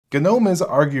GNOME is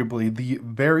arguably the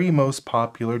very most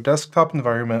popular desktop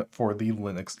environment for the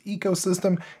Linux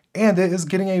ecosystem, and it is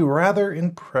getting a rather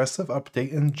impressive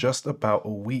update in just about a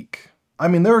week. I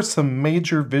mean, there are some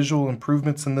major visual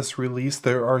improvements in this release.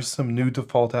 There are some new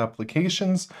default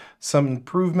applications, some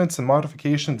improvements and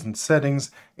modifications in settings,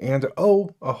 and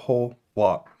oh, a whole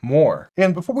lot more.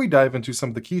 And before we dive into some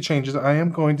of the key changes, I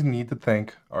am going to need to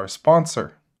thank our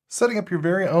sponsor. Setting up your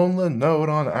very own Linode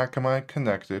on Akamai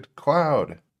Connected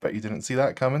Cloud. Bet you didn't see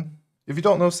that coming. If you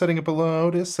don't know, setting up a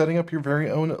Linode is setting up your very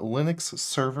own Linux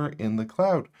server in the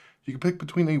cloud. You can pick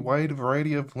between a wide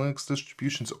variety of Linux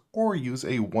distributions or use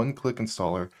a one-click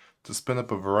installer to spin up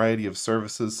a variety of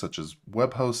services such as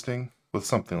web hosting. With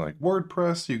something like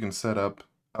WordPress, you can set up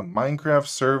a Minecraft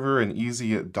server, an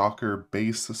easy Docker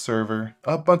base server,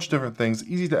 a bunch of different things,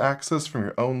 easy to access from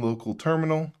your own local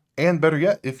terminal. And better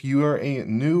yet, if you are a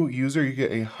new user, you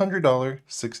get a $100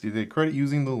 60-day credit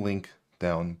using the link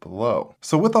down below.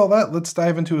 So with all that, let's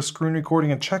dive into a screen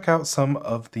recording and check out some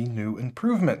of the new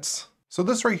improvements. So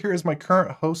this right here is my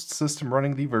current host system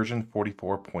running the version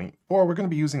 44.4. We're going to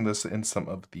be using this in some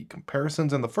of the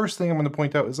comparisons. And the first thing I'm going to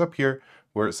point out is up here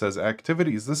where it says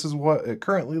activities. This is what it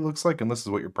currently looks like, and this is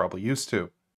what you're probably used to.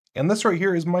 And this right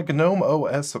here is my GNOME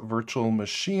OS virtual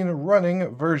machine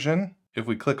running version. If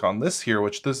we click on this here,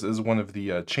 which this is one of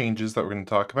the changes that we're going to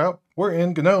talk about, we're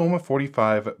in GNOME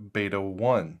 45 Beta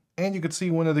 1. And you can see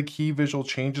one of the key visual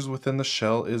changes within the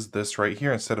shell is this right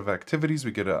here. Instead of activities, we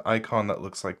get an icon that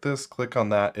looks like this. Click on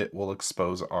that, it will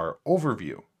expose our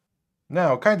overview.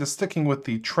 Now, kind of sticking with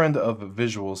the trend of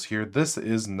visuals here, this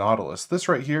is Nautilus. This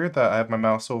right here that I have my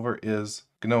mouse over is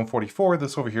GNOME 44,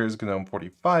 this over here is GNOME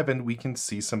 45, and we can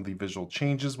see some of the visual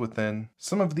changes within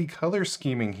some of the color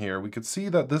scheming here. We could see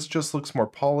that this just looks more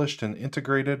polished and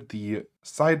integrated. The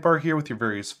sidebar here with your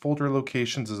various folder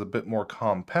locations is a bit more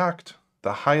compact.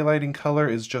 The highlighting color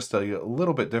is just a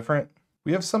little bit different.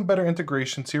 We have some better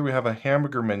integrations here. We have a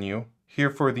hamburger menu here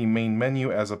for the main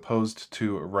menu as opposed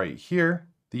to right here.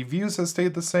 The views have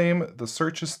stayed the same. The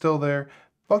search is still there.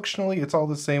 Functionally, it's all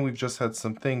the same. We've just had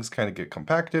some things kind of get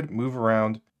compacted, move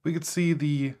around. We could see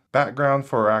the background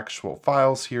for our actual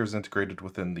files here is integrated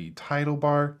within the title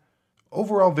bar.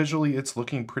 Overall, visually, it's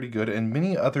looking pretty good, and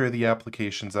many other of the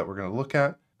applications that we're going to look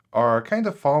at are kind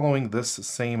of following this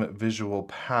same visual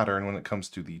pattern when it comes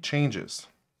to the changes.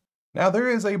 Now, there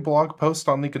is a blog post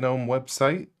on the GNOME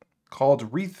website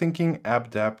called Rethinking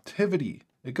Adaptivity.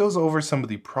 It goes over some of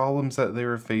the problems that they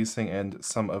were facing and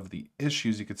some of the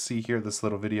issues. You could see here this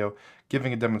little video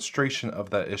giving a demonstration of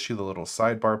that issue, the little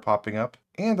sidebar popping up.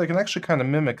 And I can actually kind of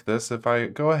mimic this. If I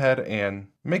go ahead and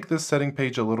make this setting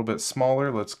page a little bit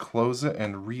smaller, let's close it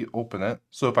and reopen it.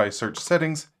 So if I search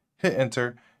settings, hit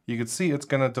enter, you can see it's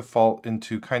going to default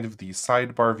into kind of the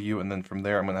sidebar view, and then from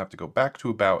there I'm going to have to go back to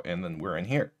about, and then we're in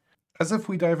here. As if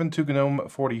we dive into GNOME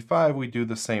 45, we do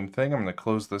the same thing. I'm going to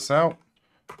close this out,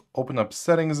 open up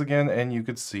settings again, and you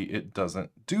could see it doesn't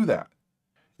do that.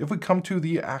 If we come to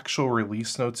the actual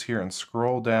release notes here and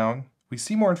scroll down, we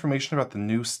see more information about the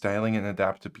new styling and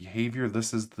adaptive behavior.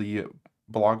 This is the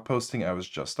blog posting I was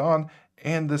just on,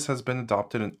 and this has been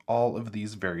adopted in all of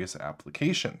these various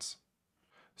applications.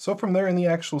 So from there in the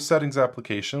actual settings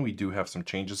application, we do have some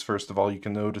changes. First of all, you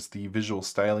can notice the visual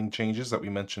styling changes that we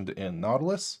mentioned in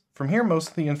Nautilus. From here, most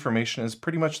of the information is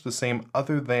pretty much the same,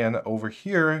 other than over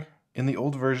here in the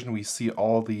old version, we see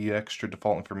all the extra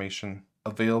default information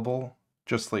available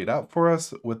just laid out for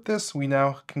us. With this, we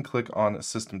now can click on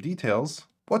System Details,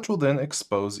 which will then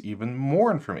expose even more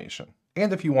information.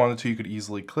 And if you wanted to, you could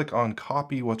easily click on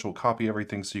Copy, which will copy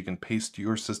everything so you can paste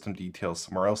your system details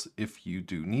somewhere else if you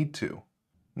do need to.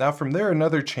 Now from there,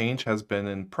 another change has been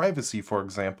in privacy, for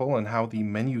example, and how the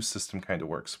menu system kind of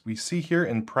works. We see here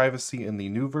in privacy in the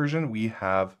new version, we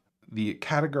have the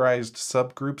categorized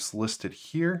subgroups listed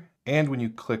here. And when you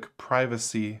click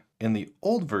privacy in the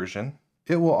old version,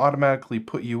 it will automatically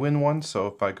put you in one. So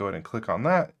if I go ahead and click on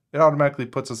that, it automatically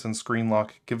puts us in screen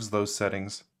lock, gives those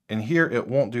settings. And here it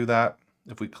won't do that.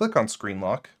 If we click on screen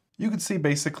lock, you can see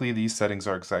basically these settings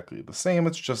are exactly the same.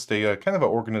 It's just a kind of an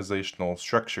organizational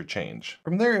structure change.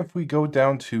 From there, if we go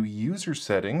down to user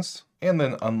settings and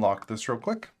then unlock this real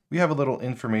quick, we have a little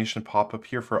information pop up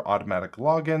here for automatic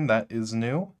login. That is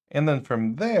new. And then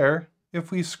from there,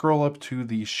 if we scroll up to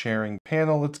the sharing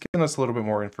panel, it's giving us a little bit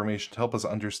more information to help us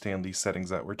understand these settings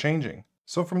that we're changing.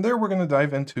 So from there, we're going to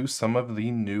dive into some of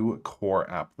the new core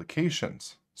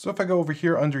applications. So if I go over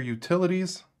here under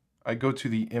utilities, I go to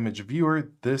the image viewer.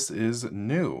 This is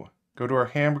new. Go to our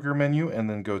hamburger menu and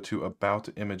then go to about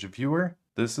image viewer.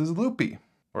 This is Loopy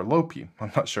or Lopi.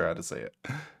 I'm not sure how to say it.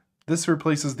 This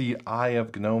replaces the eye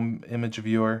of GNOME image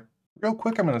viewer. Real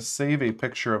quick, I'm going to save a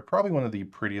picture of probably one of the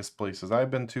prettiest places I've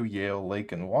been to, Yale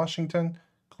Lake in Washington.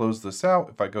 Close this out.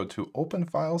 If I go to Open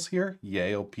Files here,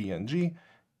 Yale PNG,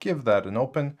 give that an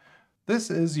open. This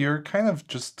is your kind of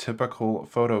just typical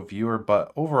photo viewer,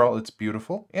 but overall it's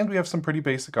beautiful. And we have some pretty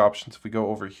basic options. If we go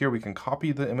over here, we can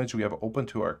copy the image we have open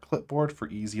to our clipboard for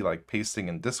easy like pasting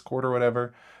in Discord or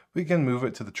whatever. We can move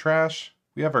it to the trash.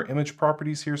 We have our image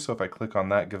properties here, so if I click on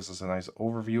that, it gives us a nice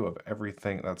overview of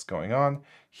everything that's going on.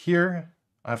 Here,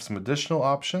 I have some additional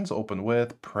options, open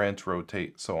with, print,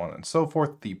 rotate, so on and so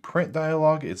forth. The print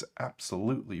dialog is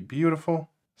absolutely beautiful.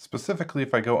 Specifically,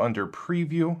 if I go under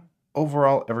preview,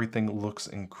 overall, everything looks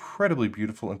incredibly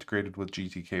beautiful integrated with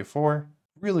GTK4.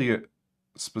 Really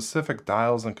specific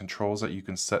dials and controls that you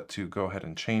can set to go ahead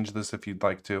and change this if you'd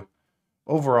like to.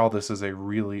 Overall, this is a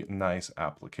really nice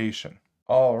application.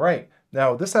 All right,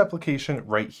 now this application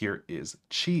right here is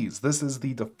Cheese. This is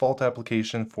the default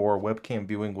application for webcam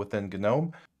viewing within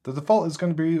GNOME. The default is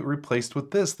going to be replaced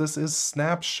with this. This is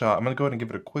Snapshot. I'm going to go ahead and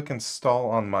give it a quick install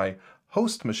on my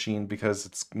host machine because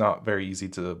it's not very easy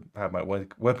to have my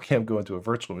webcam go into a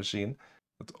virtual machine.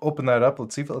 Let's open that up.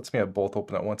 Let's see if it lets me have both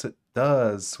open at once. It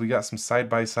does. We got some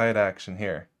side-by-side action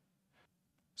here.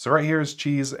 So right here is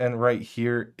Cheese and right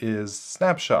here is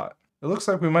Snapshot. It looks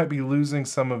like we might be losing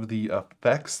some of the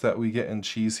effects that we get in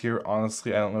Cheese here.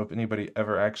 Honestly, I don't know if anybody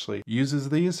ever actually uses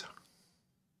these.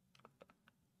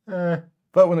 But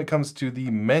when it comes to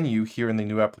the menu here in the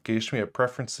new application, we have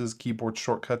Preferences, Keyboard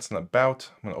Shortcuts, and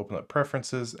About. I'm going to open up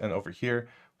Preferences, and over here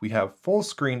we have Full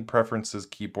Screen Preferences,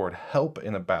 Keyboard Help,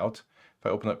 and About. If I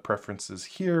open up Preferences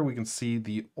here, we can see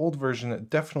the old version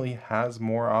definitely has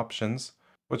more options,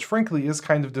 which frankly is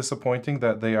kind of disappointing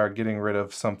that they are getting rid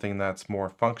of something that's more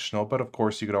functional, but of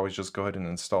course you could always just go ahead and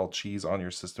install Cheese on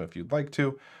your system if you'd like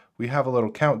to. We have a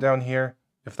little countdown here.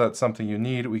 If that's something you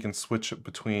need, we can switch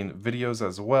between videos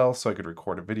as well. So I could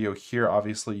record a video here.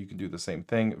 Obviously you can do the same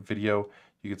thing. Video,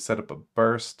 you could set up a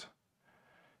burst.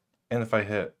 And if I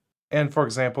hit, and for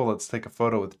example, let's take a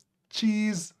photo with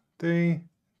Cheese. 3,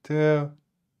 2,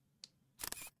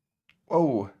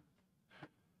 whoa.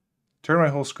 Turn my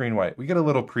whole screen white. We get a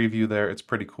little preview there. It's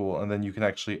pretty cool. And then you can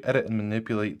actually edit and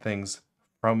manipulate things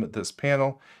from this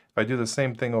panel. If I do the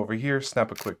same thing over here,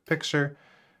 snap a quick picture,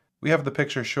 we have the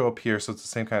picture show up here. So it's the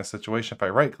same kind of situation. If I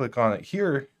right click on it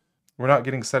here, we're not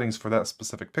getting settings for that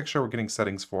specific picture. We're getting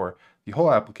settings for the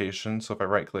whole application. So if I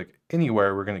right click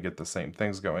anywhere, we're going to get the same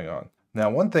things going on. Now,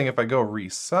 one thing, if I go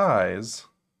resize,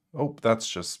 oh, that's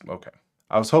just, okay.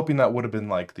 I was hoping that would have been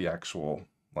like the actual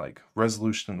like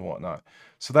resolution and whatnot.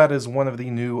 So that is one of the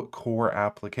new core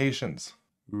applications.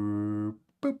 Boop.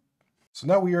 So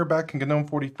now we are back in GNOME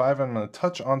 45. I'm going to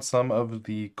touch on some of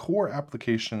the core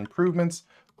application improvements.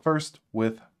 First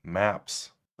with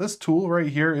maps. This tool right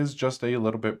here is just a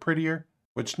little bit prettier,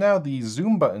 which now the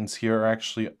zoom buttons here are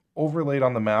actually overlaid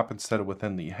on the map instead of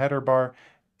within the header bar,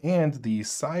 and the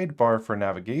sidebar for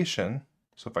navigation,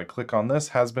 so if I click on this,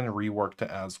 has been reworked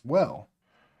as well.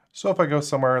 So if I go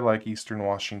somewhere like Eastern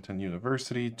Washington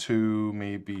University to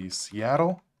maybe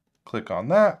Seattle, click on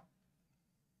that.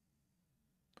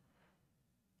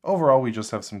 Overall, we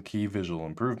just have some key visual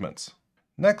improvements.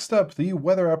 Next up, the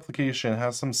weather application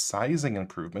has some sizing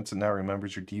improvements. It now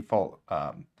remembers your default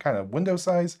kind of window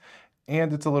size,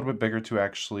 and it's a little bit bigger to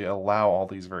actually allow all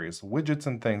these various widgets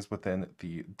and things within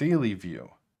the daily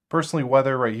view. Personally,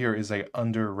 weather right here is an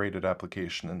underrated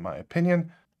application in my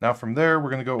opinion. Now from there,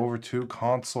 we're going to go over to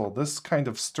console. This kind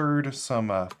of stirred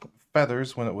some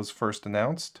feathers when it was first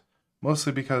announced,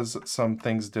 mostly because some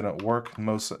things didn't work,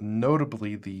 most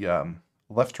notably the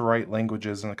left to right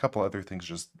languages and a couple other things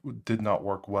just did not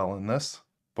work well in this.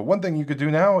 But one thing you could do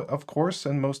now, of course,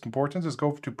 and most important, is go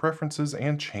over to preferences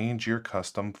and change your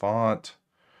custom font.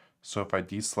 So if I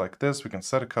deselect this, we can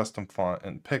set a custom font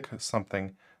and pick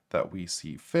something that we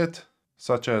see fit,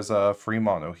 such as free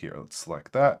mono here. Let's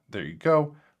select that. There you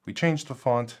go. We changed the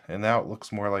font, and now it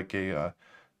looks more like a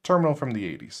terminal from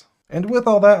the 80s. And with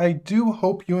all that, I do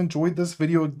hope you enjoyed this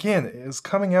video. Again, it is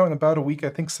coming out in about a week. I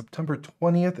think September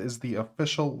 20th is the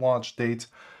official launch date.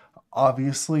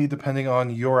 Obviously, depending on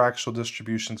your actual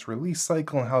distribution's release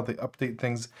cycle and how they update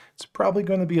things, it's probably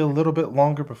going to be a little bit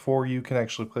longer before you can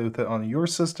actually play with it on your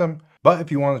system. But if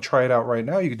you want to try it out right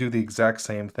now, you can do the exact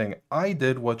same thing I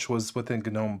did, which was within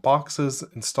GNOME boxes,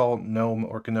 install GNOME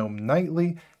or GNOME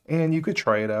Nightly, and you could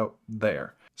try it out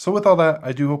there. So with all that,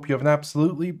 I do hope you have an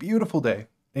absolutely beautiful day,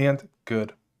 and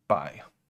goodbye.